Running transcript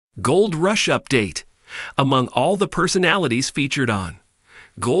Gold Rush Update. Among all the personalities featured on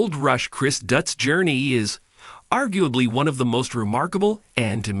Gold Rush, Chris Dutt's journey is arguably one of the most remarkable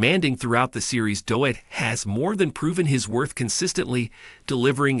and demanding throughout the series. Doumitt has more than proven his worth consistently,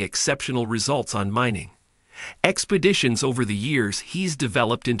 delivering exceptional results on mining expeditions over the years. He's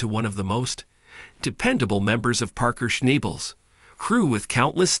developed into one of the most dependable members of Parker Schnabel's crew, with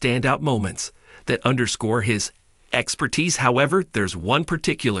countless standout moments that underscore his expertise. However, there's one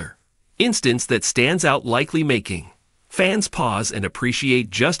particular instance that stands out, likely making fans pause and appreciate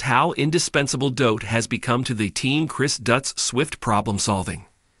just how indispensable Doumitt has become to the team. Chris Dutt's swift problem-solving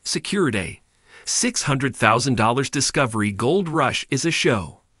secured a $600,000 discovery. Gold Rush is a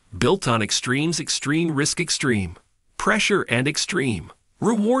show built on extremes: extreme risk, extreme pressure, and extreme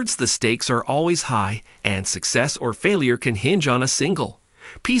rewards. The stakes are always high, and success or failure can hinge on a single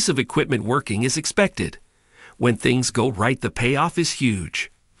piece of equipment working as expected. When things go right, the payoff is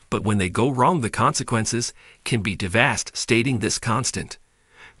huge, but when they go wrong, the consequences can be devastating. This constant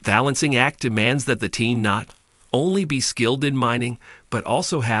balancing act demands that the team not only be skilled in mining, but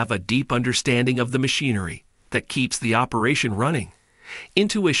also have a deep understanding of the machinery that keeps the operation running.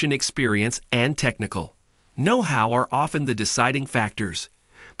 Intuition, experience, and technical know-how are often the deciding factors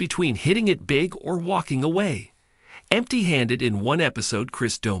between hitting it big or walking away empty-handed. In one episode,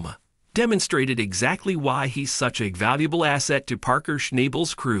 Chris Doumitt demonstrated exactly why he's such a valuable asset to Parker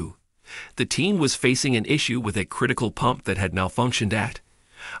Schnabel's crew. The team was facing an issue with a critical pump that had malfunctioned at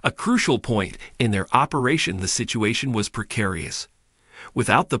a crucial point in their operation. The situation was precarious.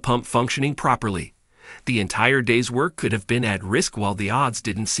 Without the pump functioning properly, the entire day's work could have been at risk. While the odds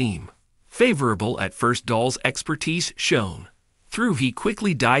didn't seem favorable at first, Dutt's expertise shone through. He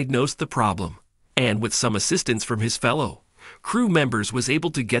quickly diagnosed the problem, and with some assistance from his fellow crew members was able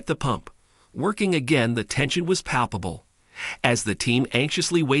to get the pump working again. The tension was palpable as the team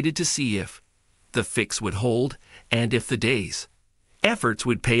anxiously waited to see if the fix would hold and if the day's efforts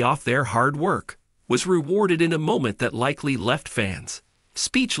would pay off. Their hard work was rewarded in a moment that likely left fans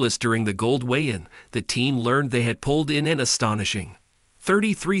speechless. During the gold weigh-in, the team learned they had pulled in an astonishing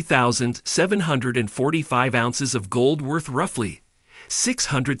 33,745 ounces of gold, worth roughly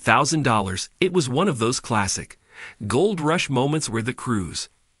 $600,000. It was one of those classic Gold Rush moments where the crew's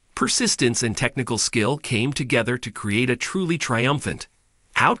persistence and technical skill came together to create a truly triumphant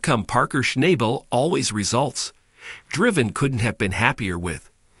outcome. Parker Schnabel, always results driven, couldn't have been happier with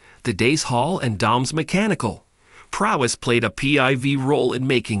the day's haul, and Dom's mechanical prowess played a pivotal role in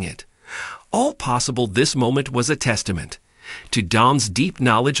making it all possible. This moment was a testament to Dom's deep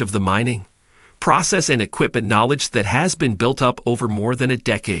knowledge of the mining process and equipment, knowledge that has been built up over more than a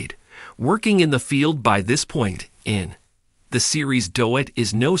decade working in the field. By this point in the series, Doumitt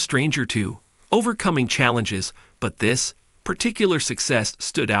is no stranger to overcoming challenges, but this particular success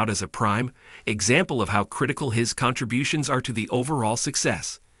stood out as a prime example of how critical his contributions are to the overall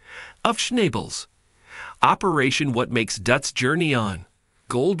success of Schnabel's operation. What makes Dutt's journey on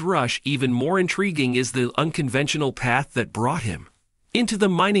Gold Rush even more intriguing is the unconventional path that brought him into the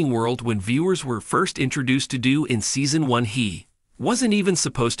mining world. When viewers were first introduced to Doumitt in Season 1, he wasn't even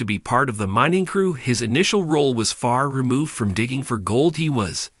supposed to be part of the mining crew. His initial role was far removed from digging for gold. He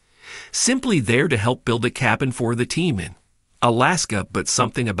was simply there to help build a cabin for the team in Alaska, but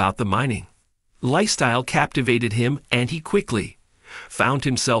something about the mining lifestyle captivated him, and he quickly found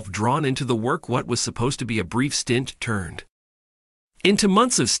himself drawn into the work. What was supposed to be a brief stint turned into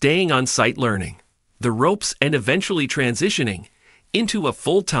months of staying on site, learning the ropes, and eventually transitioning into a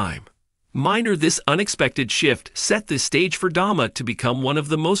full-time miner. This unexpected shift set the stage for Doumitt to become one of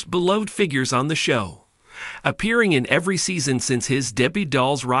the most beloved figures on the show, appearing in every season since his debut.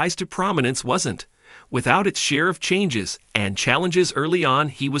 Dutt's rise to prominence wasn't without its share of changes and challenges. Early on,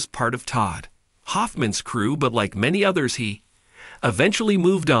 he was part of Todd Hoffman's crew, but like many others, he eventually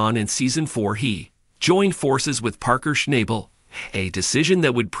moved on. In Season 4, he joined forces with Parker Schnabel, a decision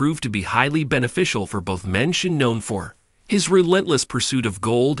that would prove to be highly beneficial for both men. Known for his relentless pursuit of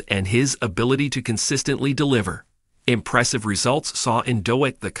gold and his ability to consistently deliver impressive results, saw in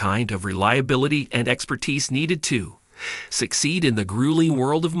Doumitt the kind of reliability and expertise needed to succeed in the grueling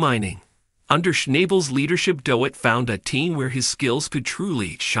world of mining. Under Schnabel's leadership, Doumitt found a team where his skills could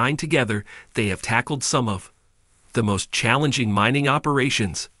truly shine together. They have tackled some of the most challenging mining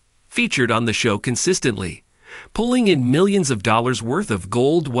operations featured on the show consistently, pulling in millions of dollars worth of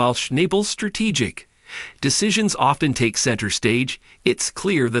gold. While Schnabel's strategic decisions often take center stage, it's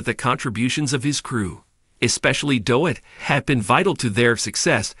clear that the contributions of his crew, especially Doumitt, have been vital to their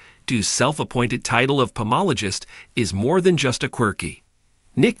success. Doumitt's self-appointed title of pomologist is more than just a quirky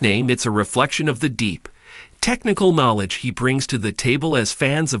nickname. It's a reflection of the deep technical knowledge he brings to the table, as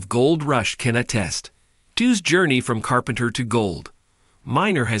fans of Gold Rush can attest. Do's journey from carpenter to gold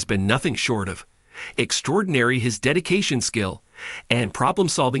miner has been nothing short of extraordinary. His dedication, skill, and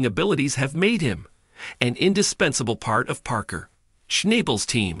problem-solving abilities have made him an indispensable part of Parker Schnabel's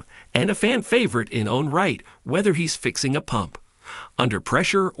team and a fan favorite in own right, whether he's fixing a pump under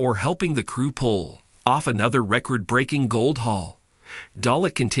pressure or helping the crew pull off another record-breaking gold haul.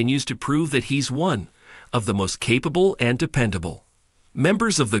 Doumitt continues to prove that he's one of the most capable and dependable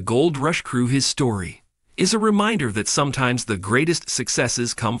members of the Gold Rush crew. His story is a reminder that sometimes the greatest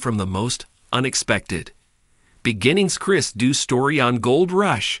successes come from the most unexpected beginnings. Dou's story on Gold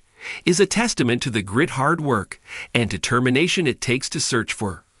Rush is a testament to the grit, hard work, and determination it takes to search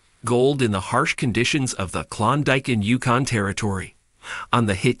for gold in the harsh conditions of the Klondike and Yukon Territory. On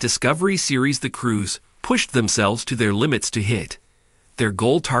the hit Discovery series, the crews pushed themselves to their limits to hit their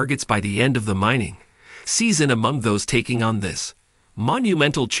goal targets by the end of the mining season. Among those taking on this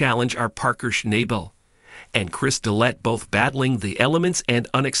monumental challenge are Parker Schnabel and Doumitt, both battling the elements and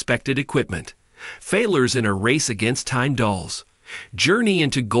unexpected equipment failures in a race against time. Dou's journey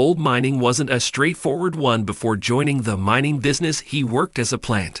into gold mining wasn't a straightforward one. Before joining the mining business, he worked as a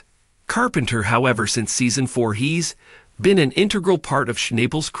plant carpenter. However, since season 4, he's been an integral part of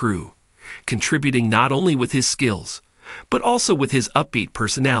Schnabel's crew, contributing not only with his skills, but also with his upbeat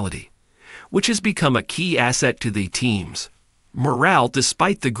personality, which has become a key asset to the team's morale.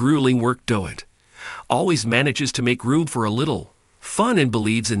 Despite the grueling work, Doumitt always manages to make room for a little fun and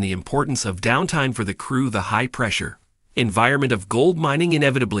believes in the importance of downtime for the crew. The high-pressure environment of gold mining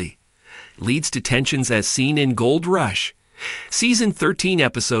inevitably leads to tensions, as seen in Gold Rush Season 13,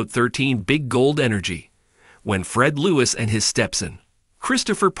 Episode 13, Big Gold Energy, when Fred Lewis and his stepson,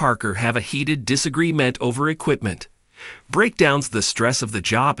 Christopher Parker, have a heated disagreement over equipment breakdowns. The stress of the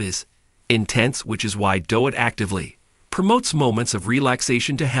job is intense, which is why Doumitt actively promotes moments of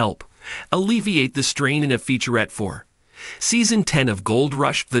relaxation to help alleviate the strain. In a featurette for Season 10 of Gold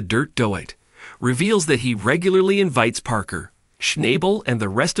Rush, The Dirt, Doumitt reveals that he regularly invites Parker, Schnabel, and the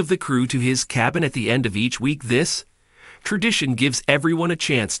rest of the crew to his cabin at the end of each week. This tradition gives everyone a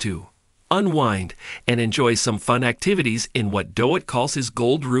chance to unwind and enjoy some fun activities in what Doumitt calls his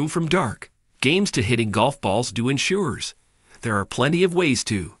gold room. From dark games to hitting golf balls, Dou ensures there are plenty of ways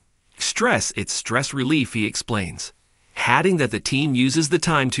to stress. It's stress relief, he explains, adding that the team uses the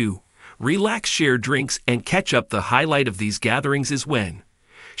time to relax, share drinks, and catch up. The highlight of these gatherings is when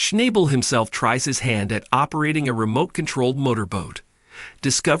Schnabel himself tries his hand at operating a remote-controlled motorboat,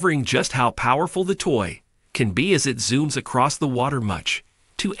 discovering just how powerful the toy can be as it zooms across the water. Much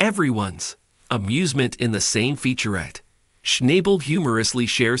to everyone's amusement, in the same featurette, Schnabel humorously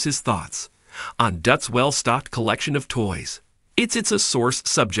shares his thoughts on Dou's well-stocked collection of toys. It's a source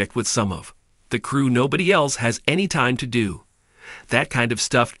subject with some of the crew. Nobody else has any time to do that kind of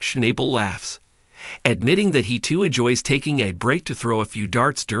stuff. Schnabel laughs, admitting that he too enjoys taking a break to throw a few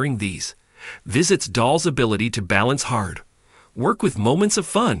darts during these visits. Dou's ability to balance hard work with moments of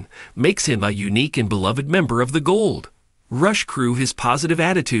fun makes him a unique and beloved member of the Gold Rush crew. His positive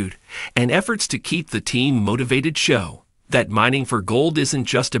attitude and efforts to keep the team motivated show that mining for gold isn't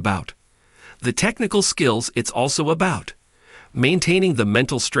just about the technical skills, it's also about maintaining the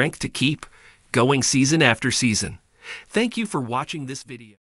mental strength to keep going season after season. Thank you for watching this video.